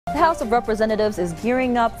The House of Representatives is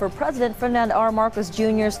gearing up for President Ferdinand R. Marcos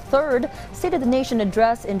Jr.'s third State of the Nation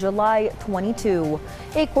address in July 22.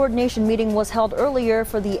 A coordination meeting was held earlier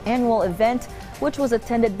for the annual event, which was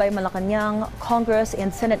attended by Malacanang, Congress,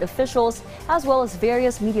 and Senate officials, as well as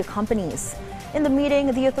various media companies. In the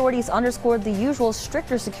meeting, the authorities underscored the usual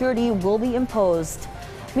stricter security will be imposed.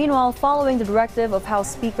 Meanwhile, following the directive of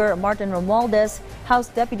House Speaker Martin Romualdez, House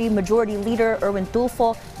Deputy Majority Leader Erwin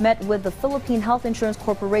Tulfo met with the Philippine Health Insurance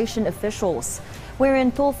Corporation officials, wherein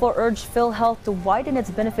Tulfo urged PhilHealth to widen its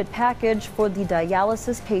benefit package for the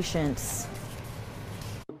dialysis patients.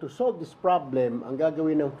 To solve this problem, ang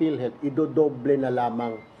gagawin ng PhilHealth, idodoble na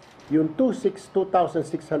lamang yung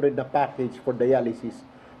 2,600 na package for dialysis.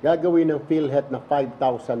 Gagawin ng PhilHealth na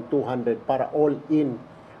 5,200 para all-in.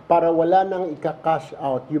 Para wala nang ika-cash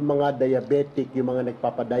out yung mga diabetic, yung mga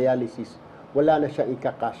nagpapadialysis, wala na siyang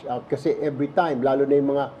ika-cash out. Kasi every time, lalo na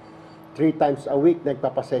yung mga 3 times a week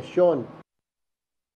nagpapasesyon,